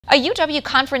A UW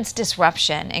conference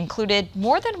disruption included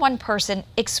more than one person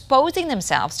exposing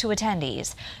themselves to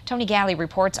attendees. Tony Galley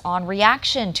reports on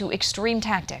reaction to extreme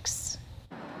tactics.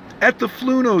 At the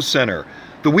Fluno Center,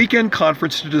 the weekend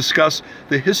conference to discuss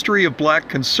the history of black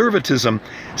conservatism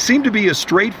seemed to be a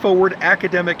straightforward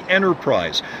academic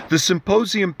enterprise. The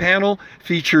symposium panel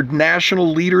featured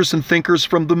national leaders and thinkers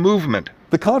from the movement.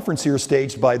 The conference here,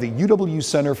 staged by the UW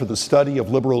Center for the Study of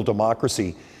Liberal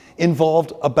Democracy,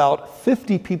 involved about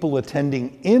 50 people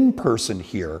attending in person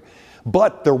here,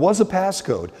 but there was a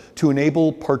passcode to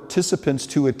enable participants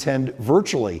to attend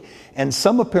virtually, and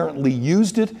some apparently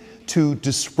used it to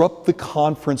disrupt the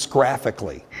conference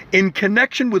graphically. In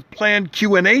connection with planned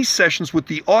Q&A sessions with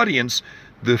the audience,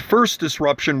 the first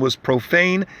disruption was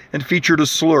profane and featured a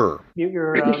slur.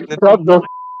 Shut the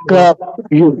f*** up,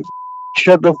 you.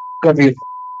 Shut the f*** up, you.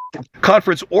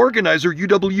 Conference organizer,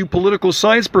 UW political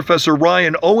science professor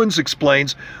Ryan Owens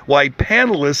explains why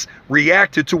panelists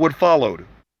reacted to what followed.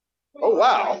 Oh,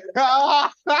 wow.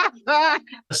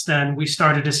 Then we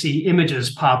started to see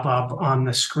images pop up on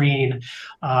the screen.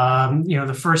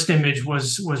 The first image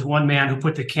was one man who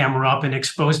put the camera up and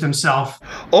exposed himself.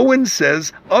 Owens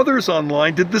says others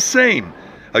online did the same.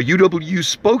 A UW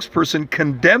spokesperson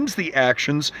condemns the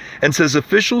actions and says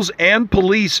officials and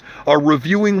police are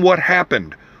reviewing what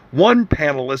happened. One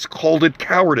panelist called it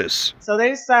cowardice. So they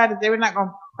decided they were not going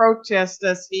to protest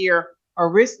us here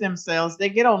or risk themselves. They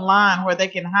get online where they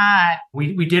can hide.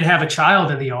 We did have a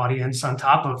child in the audience on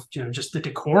top of just the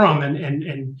decorum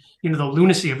and the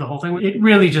lunacy of the whole thing. It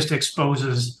really just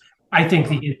exposes, I think,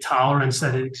 the intolerance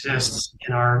that exists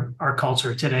in our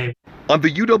culture today. On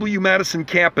the UW-Madison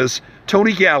campus,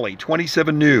 Tony Galley,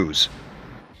 27 News.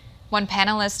 One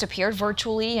panelist appeared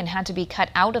virtually and had to be cut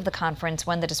out of the conference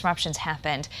when the disruptions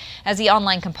happened, as the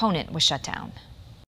online component was shut down.